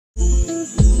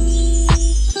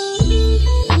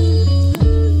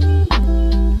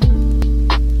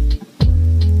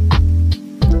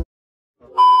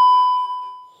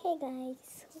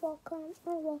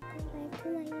welcome back to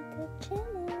my YouTube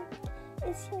channel.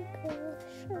 It's your girl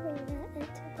Sharina, and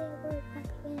today we're back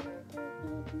with another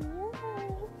video.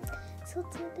 So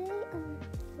today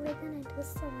we're gonna do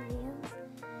some nails.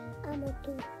 I'm gonna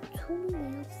do 2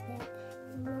 nail sets,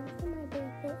 one for my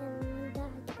birthday and one that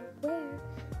I can wear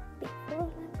before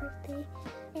my birthday,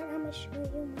 and I'm gonna show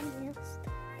you my nails.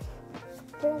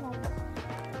 They're like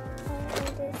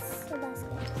in this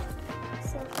basket.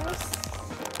 So first,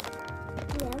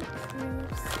 nail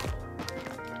clips.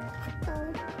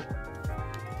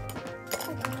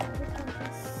 Okay, we can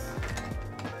just.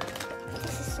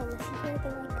 This is so messy here,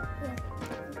 but like, yeah.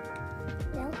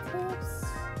 Nail clips,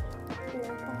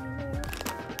 nail filer,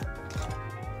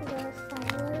 the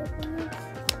filer ones,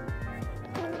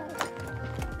 and like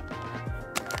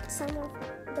some of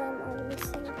them are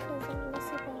missing because I'm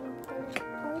missing them. And I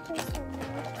apologize so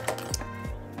much.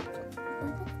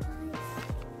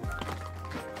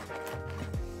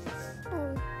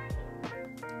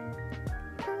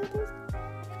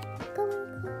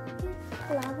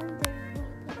 Lavender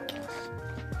nail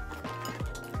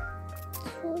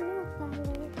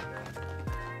polish,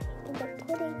 the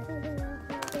pudding for the nail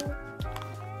holder,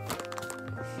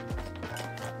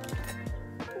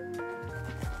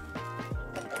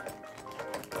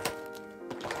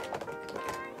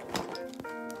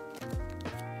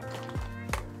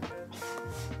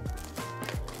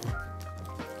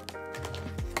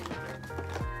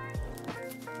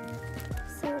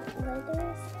 some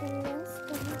glitters and nail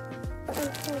stuff.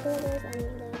 Some glitters and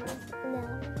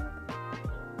nails.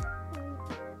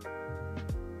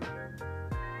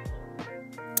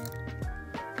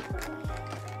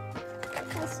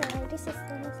 I'm sorry, this is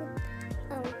something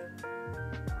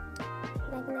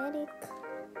magnetic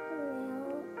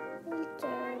nail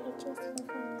holder, which is so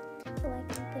fun. Like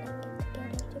I'm putting it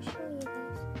together to show you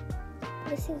guys.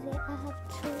 This is it. I have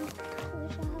 2,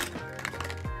 which I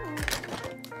have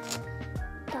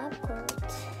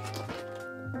Timecodes.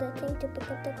 The thing to pick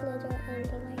up the glitter and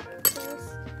the like this.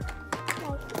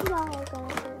 Like y'all are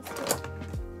gonna see this.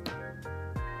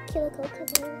 Cuticle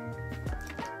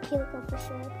for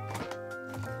sure.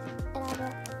 And I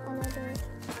have another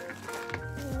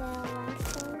nail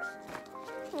ringstones.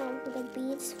 The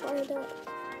beads for the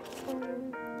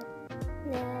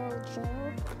nail gel.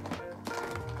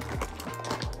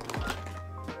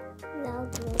 Nail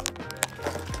glue.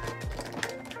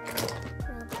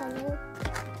 Nail color.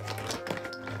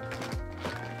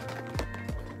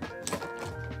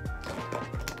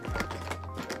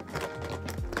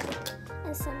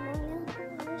 And some more nail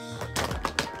polish.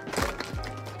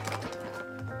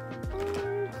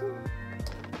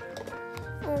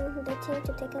 And the thing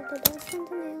to take out the dust on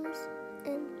the nails.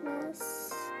 And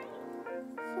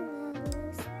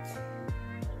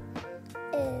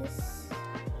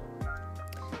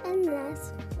last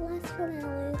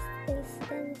finalist is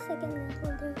the second nail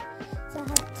holder. So I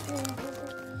have 2 nail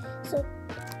holders. So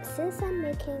since I'm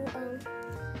making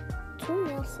 2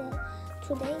 nail sets,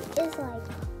 today is like,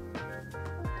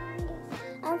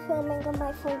 I'm filming on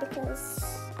my phone because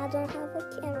I don't have a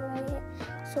camera yet.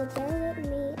 So bear with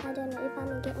me. I don't know if I'm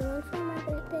gonna get one for my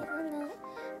birthday or not,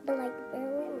 but like bear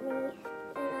with me,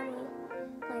 and I'm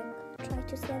gonna like try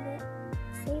to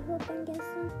save up and get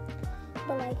some.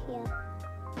 But like yeah,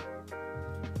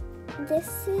 this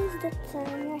is the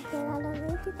time right here. I don't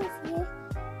know if you can see it,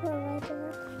 but right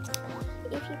there,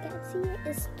 if you can see it,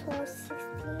 it's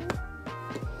 12:16.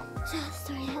 So I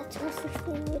started at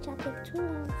 12:16, which I think too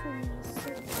long for me. So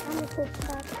I'm gonna put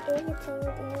back everything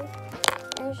in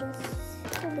and just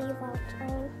leave out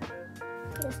all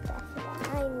the stuff that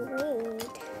I need.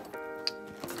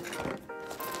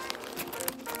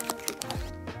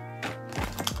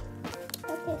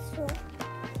 Okay, so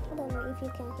I don't know if you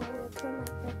can hear me through my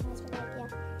podcast, but like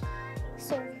yeah.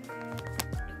 So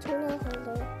 2 nail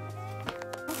holder,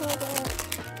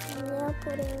 nail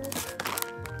pudding,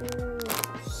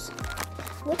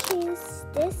 which is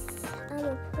this. I'm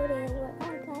gonna put it where I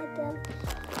got them.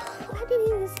 I didn't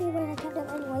even see where I got them.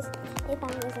 Anyways, if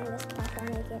I'm using this platform,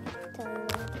 I can tell you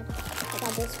where I got them. I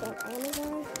got this from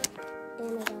Amazon.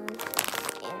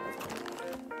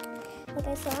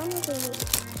 Okay, so I'm gonna do.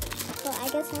 So I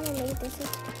guess I'm gonna make this a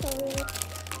tutorial.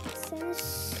 Since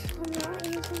I'm not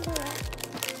using the rack,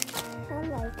 I'm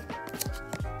like,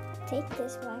 take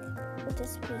this rack with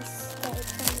this piece that is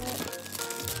from it,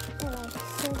 and like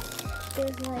since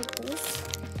it's like this,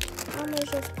 I'm gonna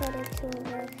just cut it to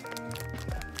the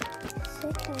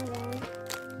second one,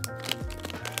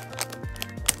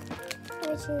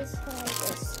 which is like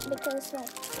this, because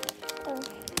like I'm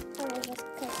gonna just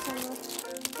cut some off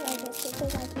like this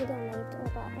because like you don't need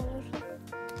about anything.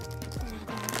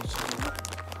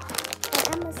 And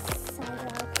I'm gonna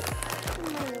side out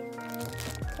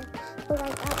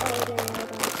like I already know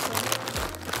that, so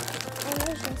and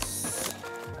let's just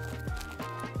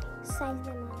size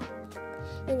them out.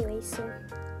 Anyway, so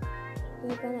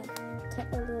you're gonna cut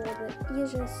a little bit. You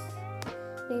just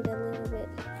need a little bit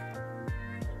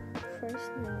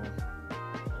first now.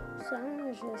 So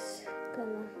I'm just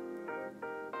gonna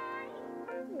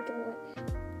do it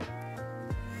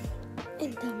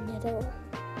in the middle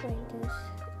like this,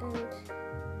 and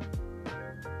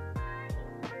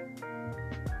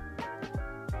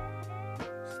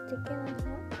stick it like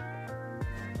that.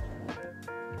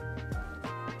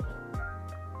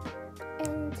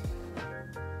 And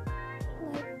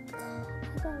like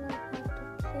I don't know how to place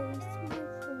my phone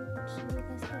so you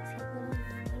guys can see what I'm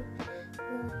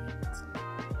doing.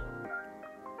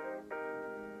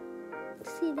 Like,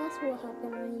 see, that's what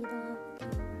happens when you don't have a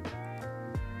camera.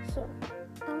 So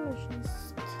I'm gonna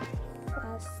just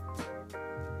fast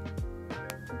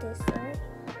this out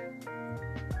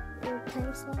in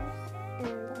time slots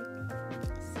and like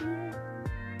see you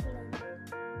later.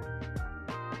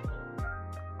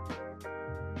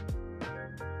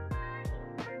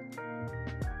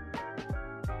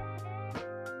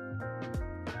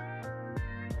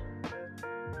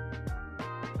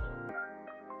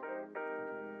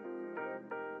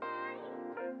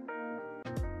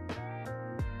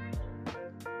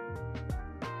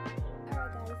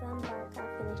 I'm back. I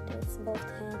finished this both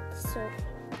hands. So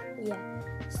yeah.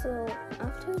 So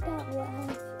after that, what I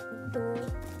do,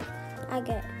 I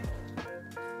get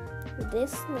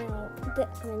this nail,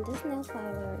 this nail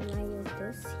filer, and I use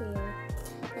this here,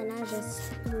 and I just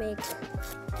make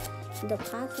the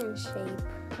coffin shape,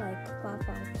 like pop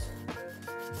out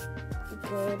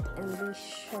good and be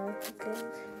sharp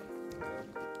good.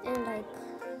 And like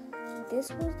this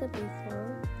was the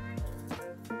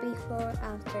before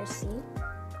after, see.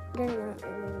 They're not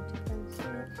really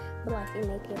different, but like it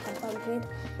make it pop out good.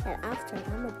 And after, I'm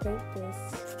gonna take this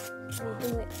and do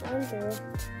it under,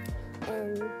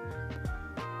 and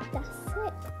that's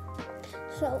it.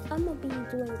 So I'm gonna be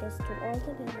doing this to all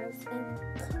the nails and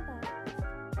come back.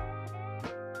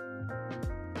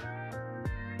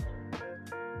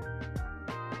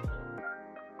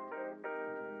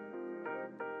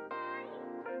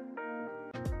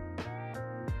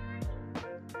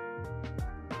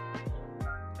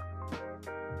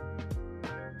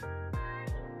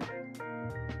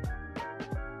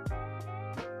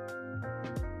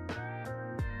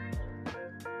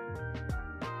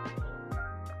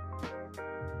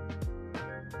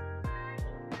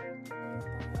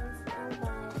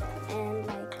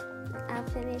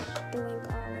 Finished doing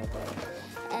all of it,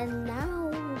 and now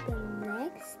the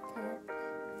next step,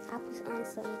 I put on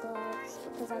some gloves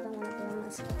because I don't want to burn my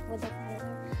stuff with the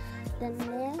filer. The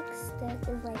next step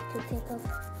is like to take off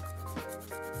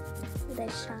the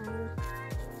shine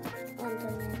on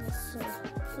the nails so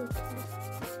you can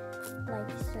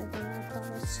like so the nail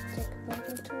polish stick right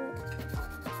into it.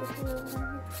 If you know what I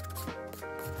mean.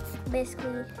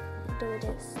 Basically do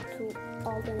this to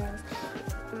all the nails.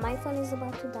 My phone is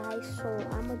about to die, so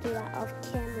I'm gonna do that off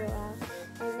camera,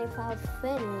 and if I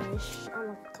finish, I'm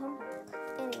gonna come back.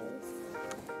 Anyways,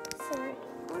 so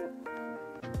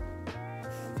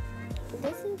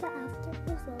this is the after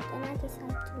result, and I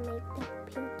decided to make the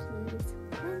pinkies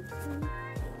fancy.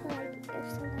 Like if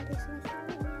somebody's messing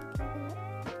with me, I can do it.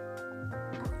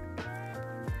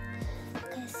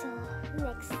 Okay, so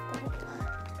next step,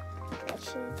 which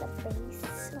is the base,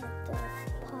 like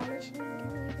the polishing and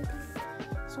everything.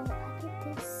 So I did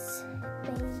this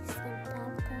base and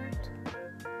top coat.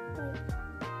 Like,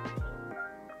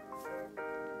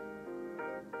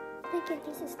 I think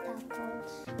this is top coat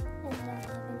and don't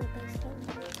have any base on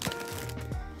it.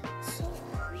 So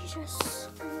we just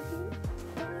gonna be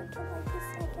going to like this,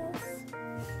 I guess.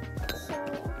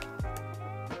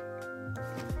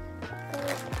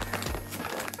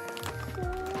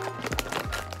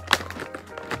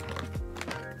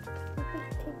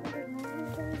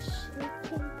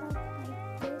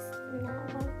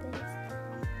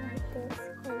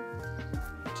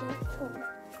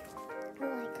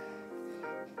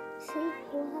 So see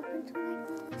what happened to my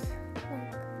glass?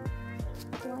 Like,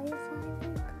 why is I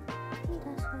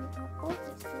that's why I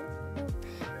always do.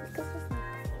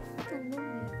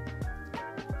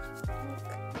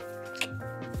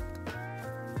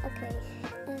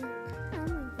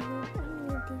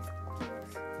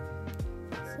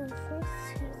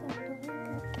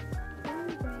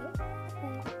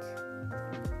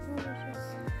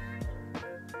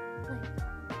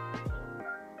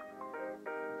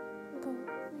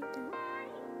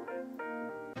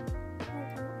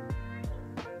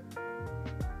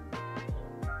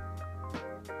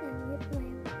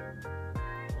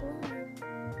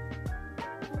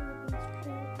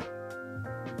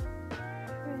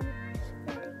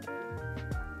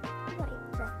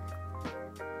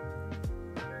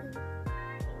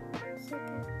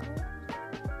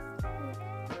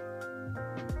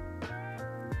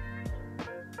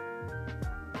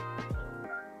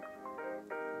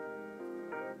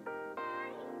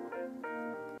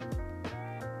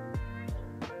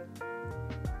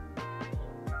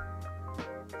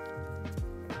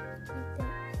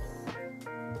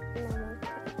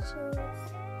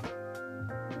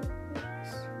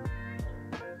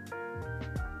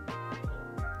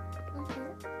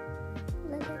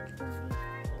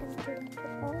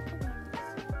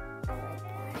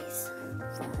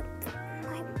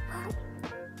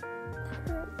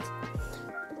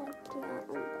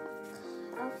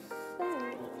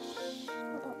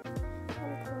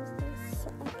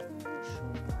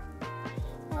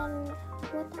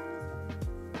 what time is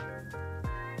it?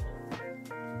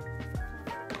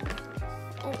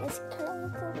 And it's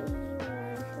currently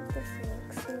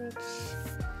 1:56, which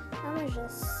I'm gonna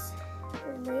just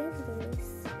leave this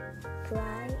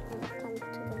dry and come to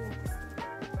the next.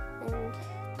 And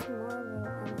tomorrow I'm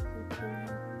gonna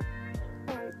continue.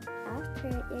 And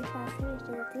after, if I finish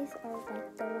this, these are like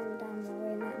the one that I'm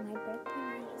wearing at my birthday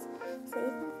nights. So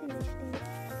if I finish this,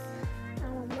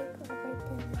 I'm gonna make a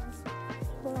birthday nights.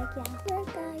 But like, yeah, alright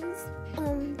guys,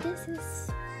 this is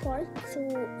part 2,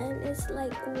 and it's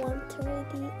like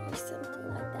 1:30 or something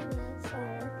like that next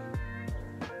hour.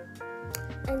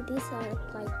 And these are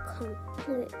like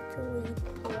completely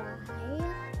dry.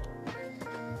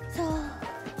 So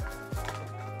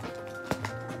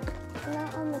now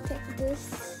I'm gonna take this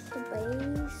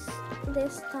base,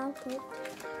 this top it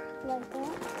like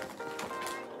that.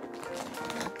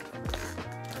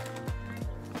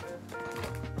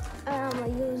 And I'm gonna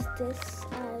use this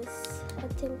as a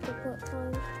thing to put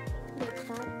on the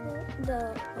top, the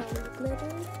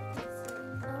glitter.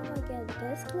 I'm gonna get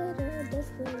this glitter,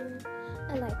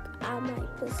 and like I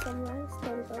might put some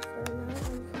rhinestones, but for now I'm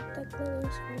gonna put the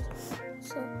glitter first.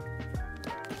 So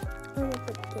I'm gonna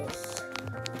put this,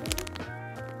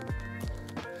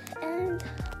 and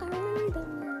I really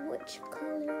don't know which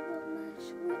color will match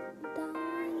with that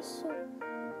one, so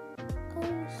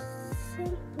I'll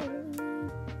simply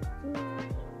do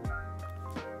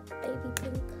baby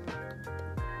pink.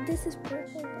 This is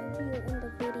purple baby in the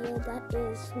video. That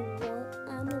is what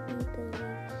I'm gonna be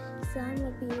doing. So I'm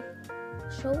gonna be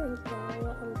showing y'all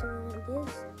what I'm doing with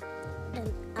this, and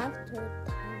after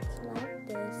times like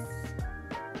this,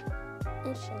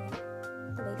 and show you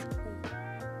basically.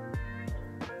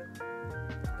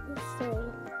 So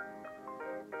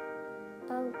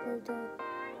I'll put the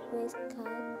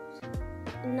waistcoat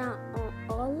not on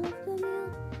all of them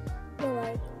yet, but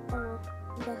like on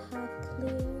the half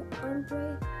clear ombre,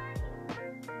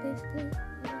 basically.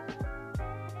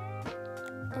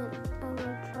 And I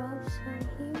will drop some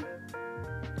here,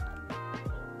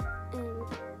 and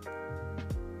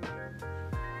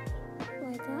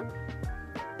like that.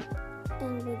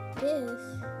 And with this,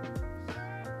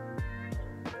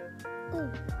 oh,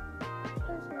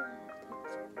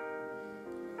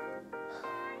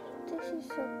 this is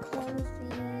so clumsy.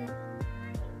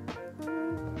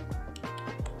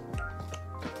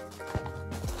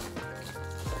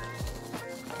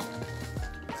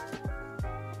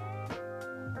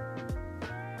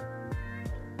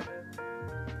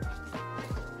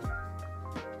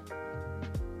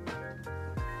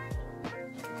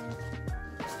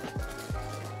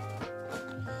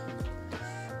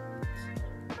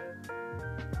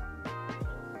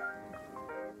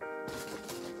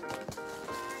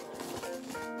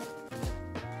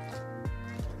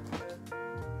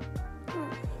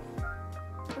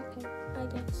 I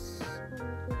guess.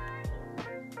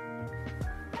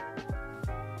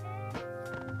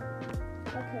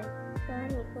 Okay, so I'm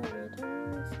gonna put my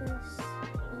dresses.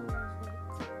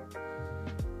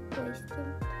 I was like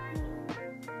wasting time.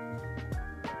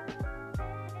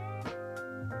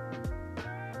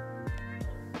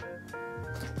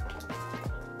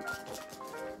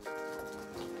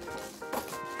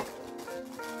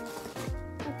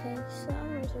 Okay, so I'm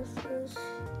gonna just use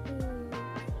here.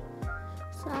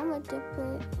 So I'm gonna dip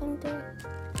it in the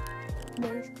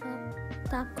base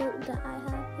top coat that I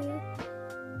have here.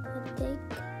 I think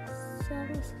so. I'm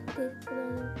gonna stick it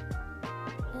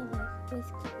and like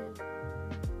basically.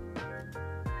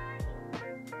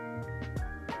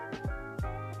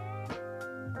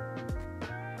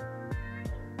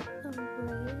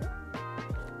 Braid.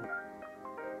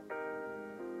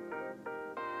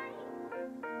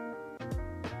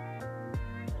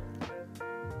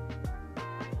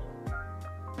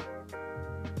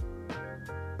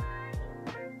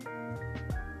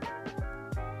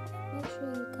 Make sure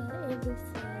you got every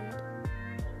side,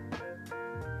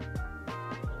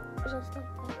 just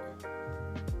like that.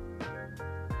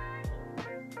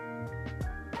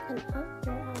 And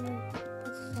after I'm gonna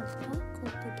put some top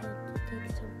coat again to take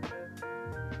some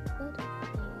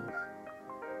butterflies.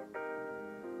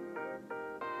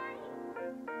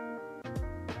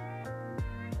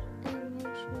 And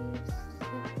make sure you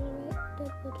separate the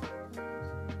butterflies.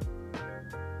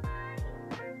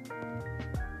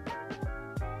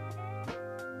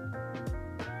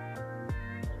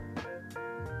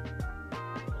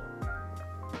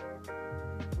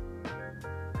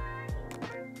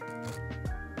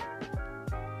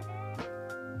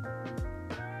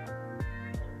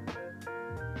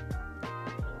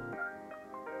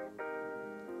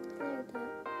 Like that.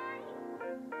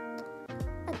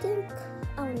 I think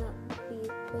I'll not be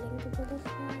putting the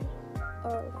butterfly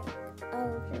or like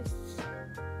I'll just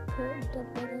put the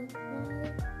butterfly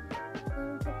on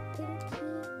the pinky.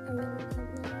 I really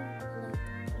don't know, like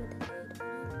with the head or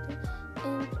anything.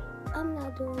 And I'm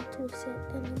not doing 2 set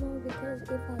anymore because if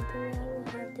I do, I will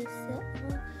have this set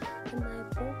on, and my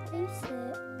birthday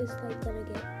set is like gonna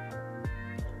get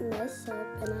messed up,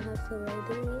 and I have to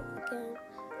redo it again.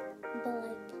 But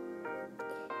like,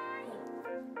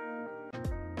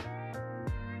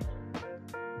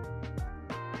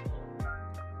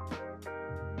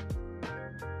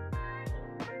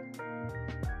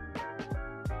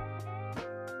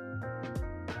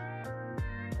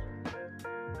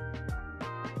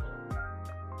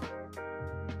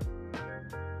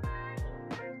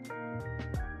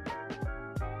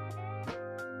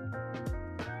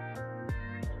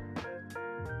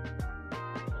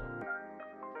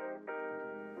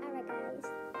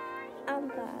 I'm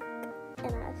back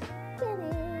and I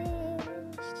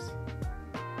finished,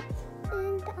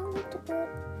 and I want to put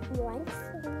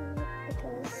ringstones on it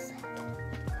because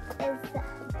it's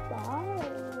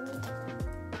boring.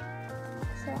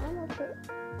 So I'm gonna put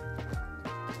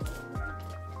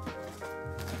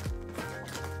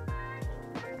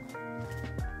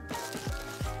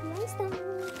ringstones.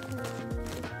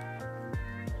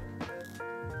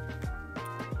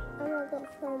 I'm gonna go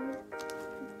from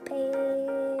big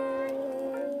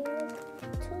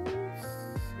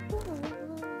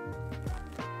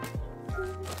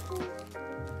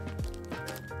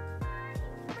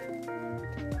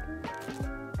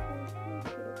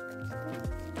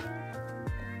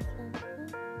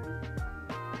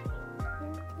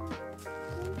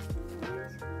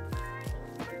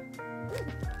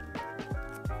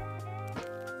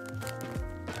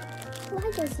why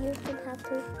does YouTube have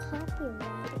to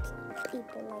copyright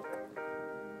people? Like,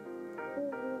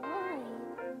 why?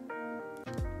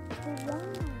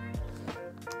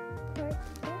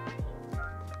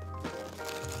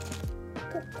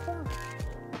 Pourquoi?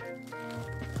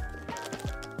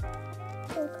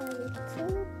 Pourquoi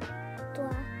YouTube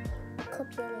doit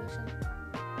copier les gens?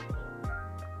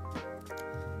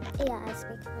 Yeah, I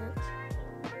speak French.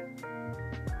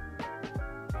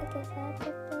 Okay, so I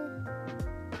put the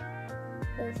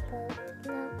base coat.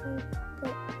 Now I'm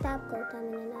put top coat on,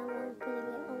 and now I'm putting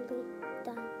it only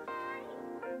down,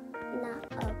 not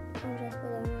up. I'm just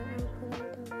putting where I'm putting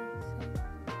the ring.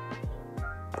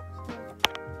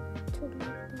 So to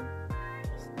make them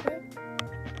stick,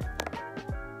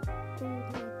 and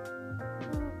like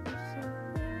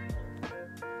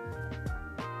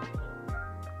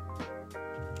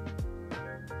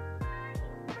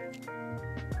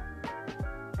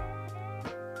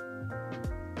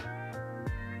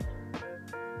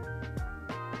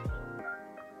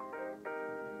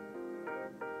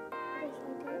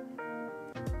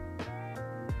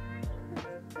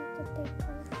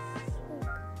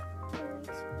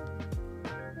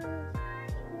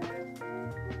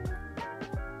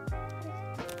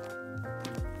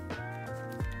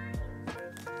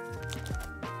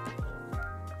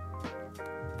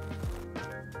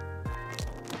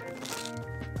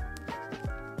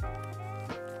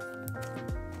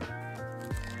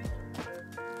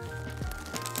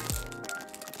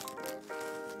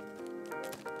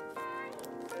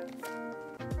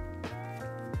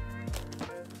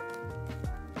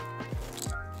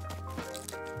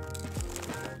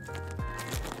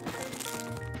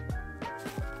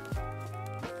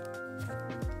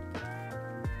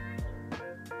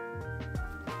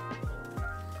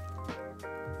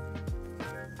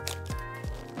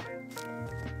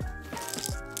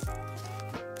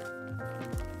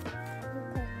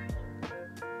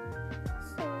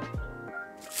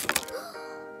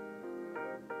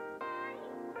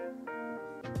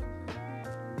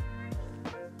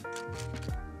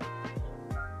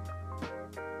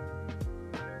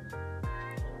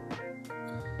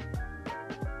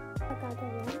the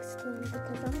ringstone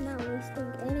because I'm not wasting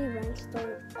any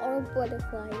ringstone or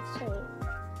butterflies, so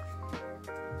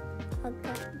I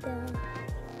got the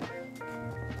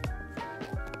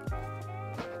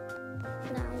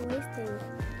not wasting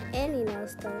any nail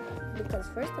stuff because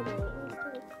first of all, I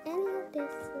wasted any of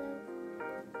this stuff.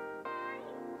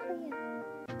 So yeah.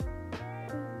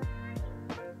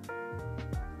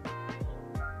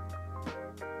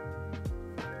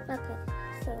 Okay,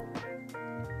 so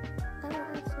I will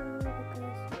add some more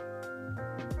because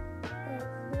of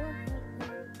what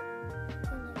happened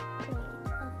and I brought it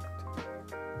out.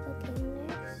 Okay,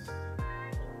 next.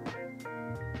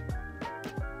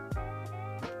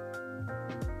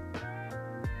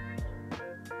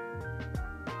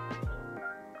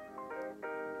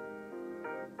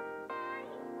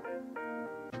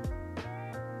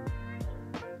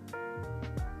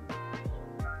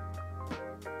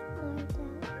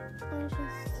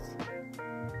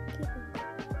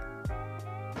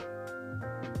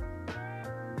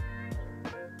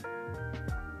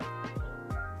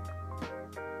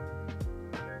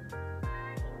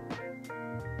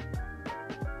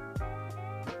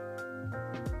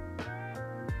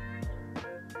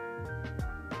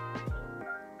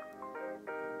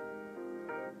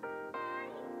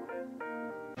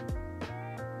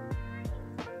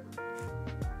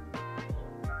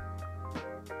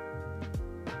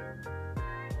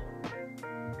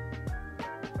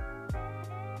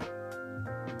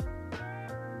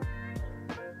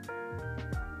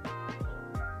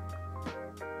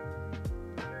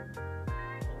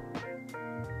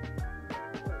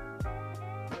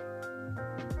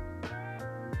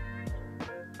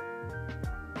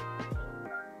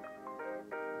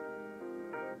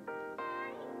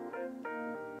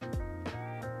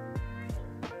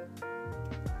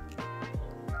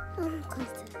 I'm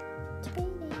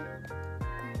concentrated,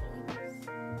 guys.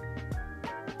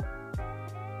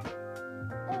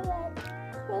 Alright,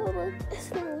 probably it's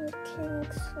not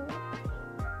working, so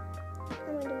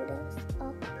I'm gonna do this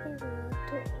up and do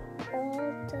all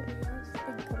the nails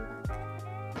and come back.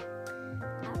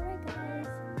 Alright, guys,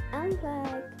 I'm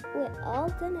back with all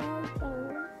the nails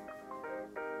done.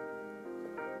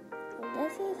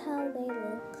 This is how they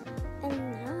look, and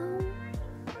now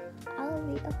I'll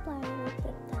be applying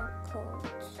the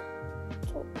Timecodes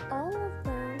to all of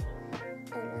them,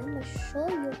 and I'm gonna show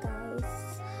you guys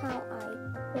how I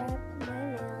prep my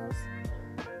nails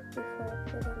before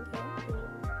putting it in.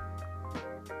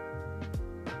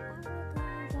 Alright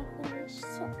guys, I finished,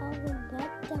 so I will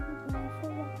let them dry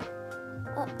for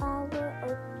an hour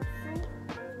or two.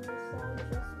 So I'm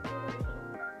just putting it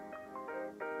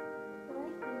right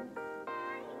here.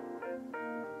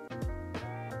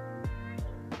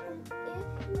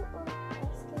 You are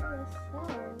asking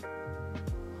yourself,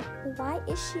 why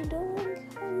is she doing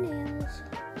her nails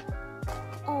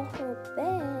on her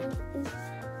bed? Is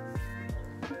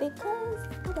because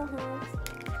I don't have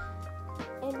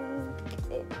any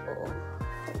table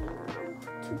for now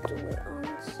to do it on,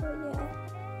 so yeah.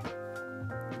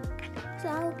 So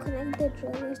I'll connect the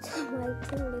driller to my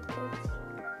thing because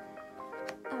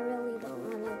I really don't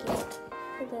want to get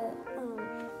the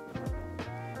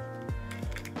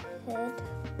head,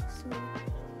 so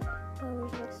I will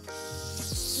just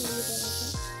leave it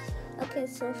like that. Okay,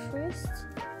 so first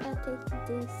I take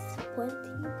this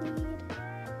pointy bead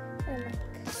and like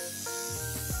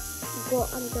go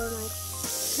under my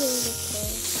cuticle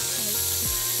like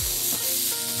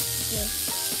this.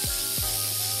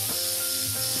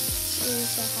 And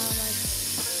so how like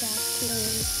that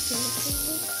plain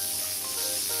cuticle.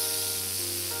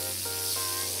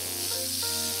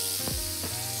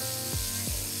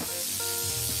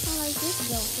 This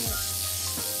don't look.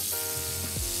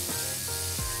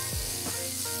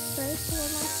 First when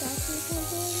I saw people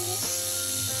doing it,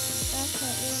 that's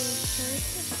what really hurt.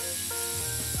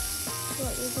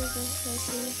 What you do is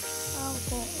like I'll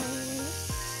go over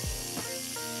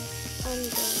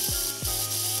under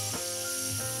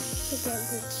to get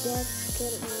the dead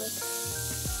skin out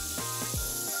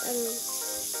and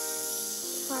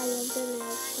file the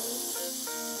nails first.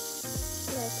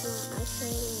 That's what I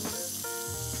say now.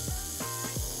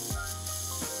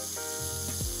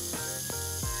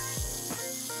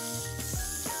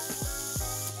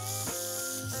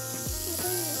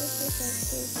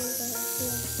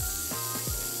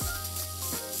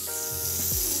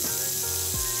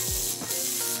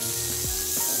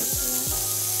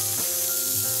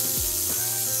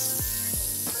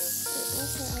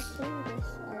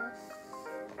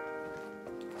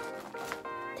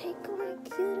 Take my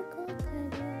cuticle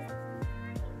cutter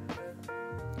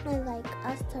and like I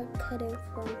start cutting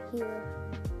from here,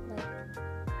 like.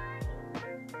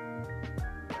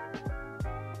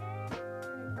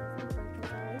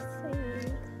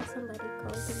 Somebody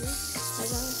called me. As I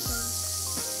was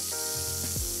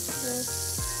saying,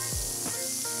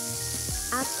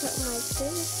 I cut my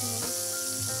cuticle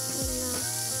and now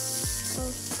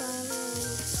I'll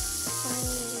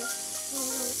filing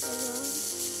around.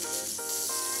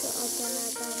 So then I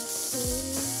gotta clean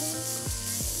it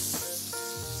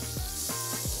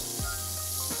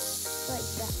like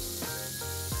that.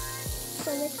 So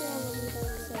make sure when you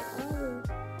don't say, oh,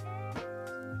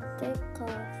 take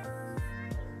off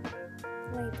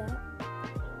like that.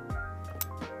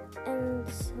 And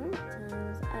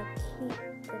sometimes I keep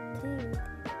the thing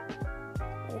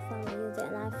if I'm using it,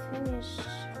 and I finish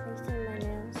fixing my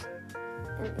nails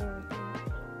and everything.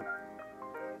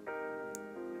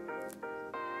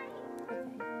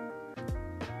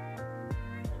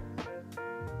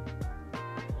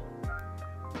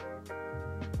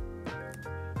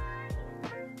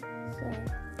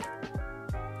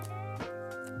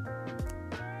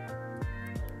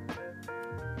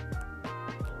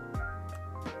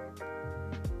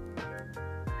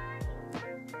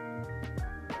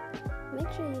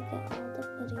 Make sure you get all the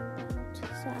pudding out.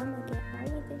 So I'm gonna get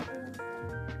all of it out.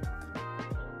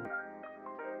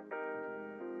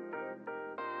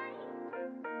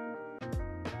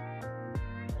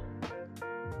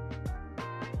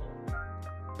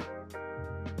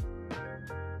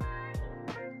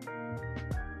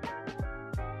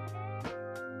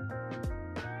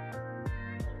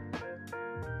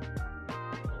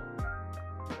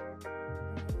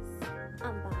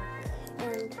 I'm back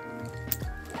and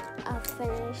I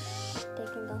finished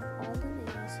taking off all the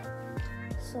nails.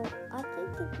 So I think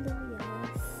the blue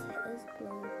is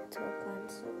blue to apply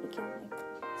so it can like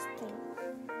stay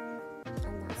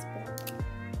and not spill.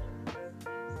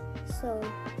 So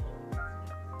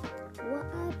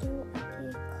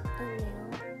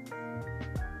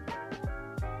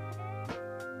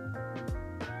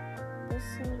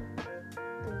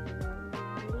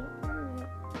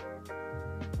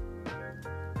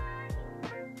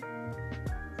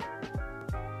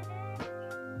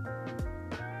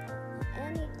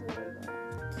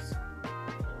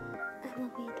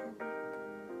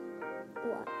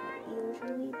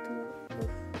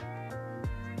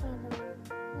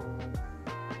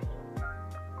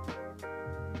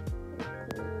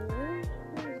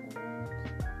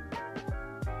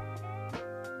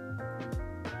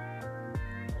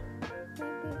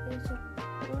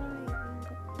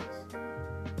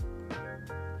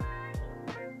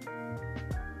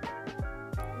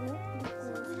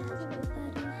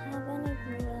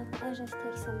just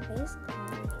take some base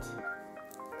coat.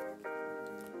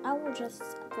 I will just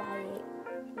apply it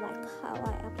like how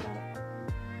I apply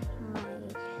my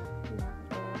nail.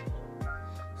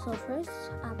 So first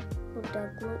I put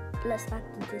the glue. Let's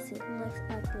act this. Let's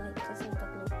act like this is the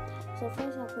glue. So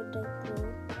first I put the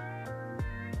glue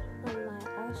on my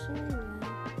actual nail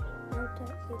until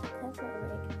it cover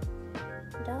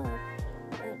it up,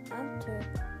 and after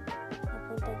I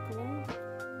put the glue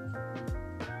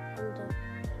on the nail.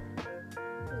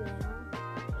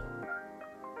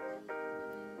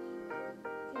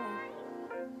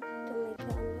 To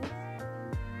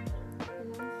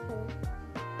make it enough,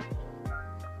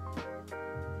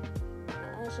 and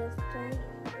also I just don't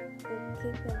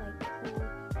keep it like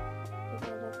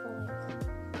together for like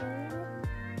 1 minute,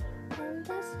 and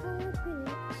that's how I put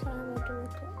it. So I will do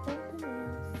it to all the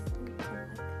nails and come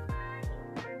back.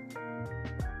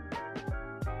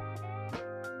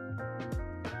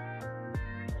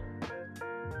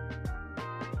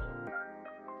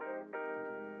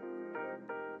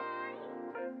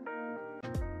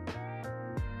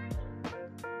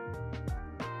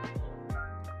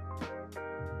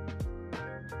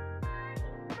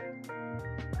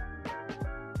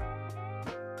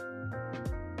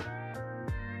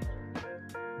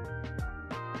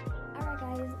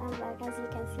 I'm back. As you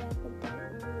can see, I put them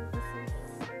on. This is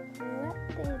what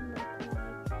they look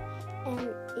like, and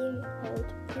it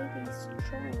holds pretty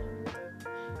strong.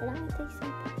 And I'm gonna take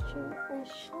some pictures and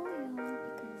show y'all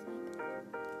because like,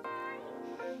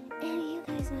 and you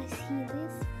guys might see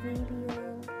this video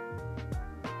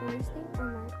Wednesday on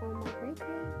my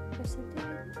birthday or something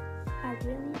like that. I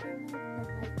really don't know, but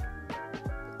like,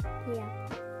 yeah.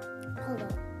 Hold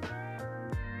up.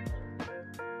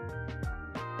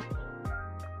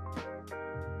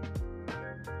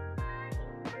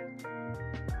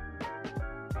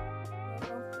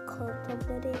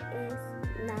 But it is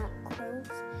not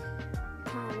close.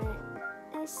 Comment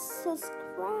and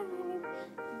subscribe.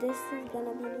 This is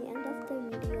gonna be the end of the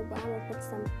video, but I'm gonna put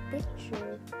some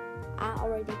picture. I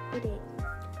already put it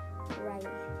right.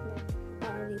 I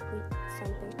already put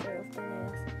some picture of the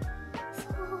nails.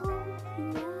 So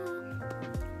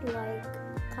yeah, like,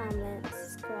 comment,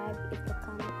 subscribe if the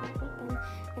comment are open,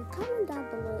 and comment down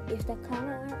below if the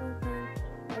comment are open,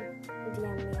 or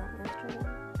DM me on Instagram,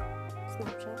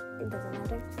 Snapchat, it doesn't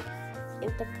matter.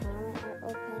 If the comments are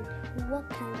open, what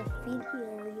kind of video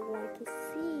you want to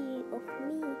see of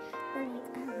me? But like,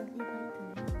 I really like the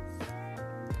nails.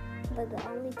 But the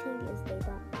only thing is they're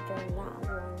not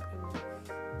long enough.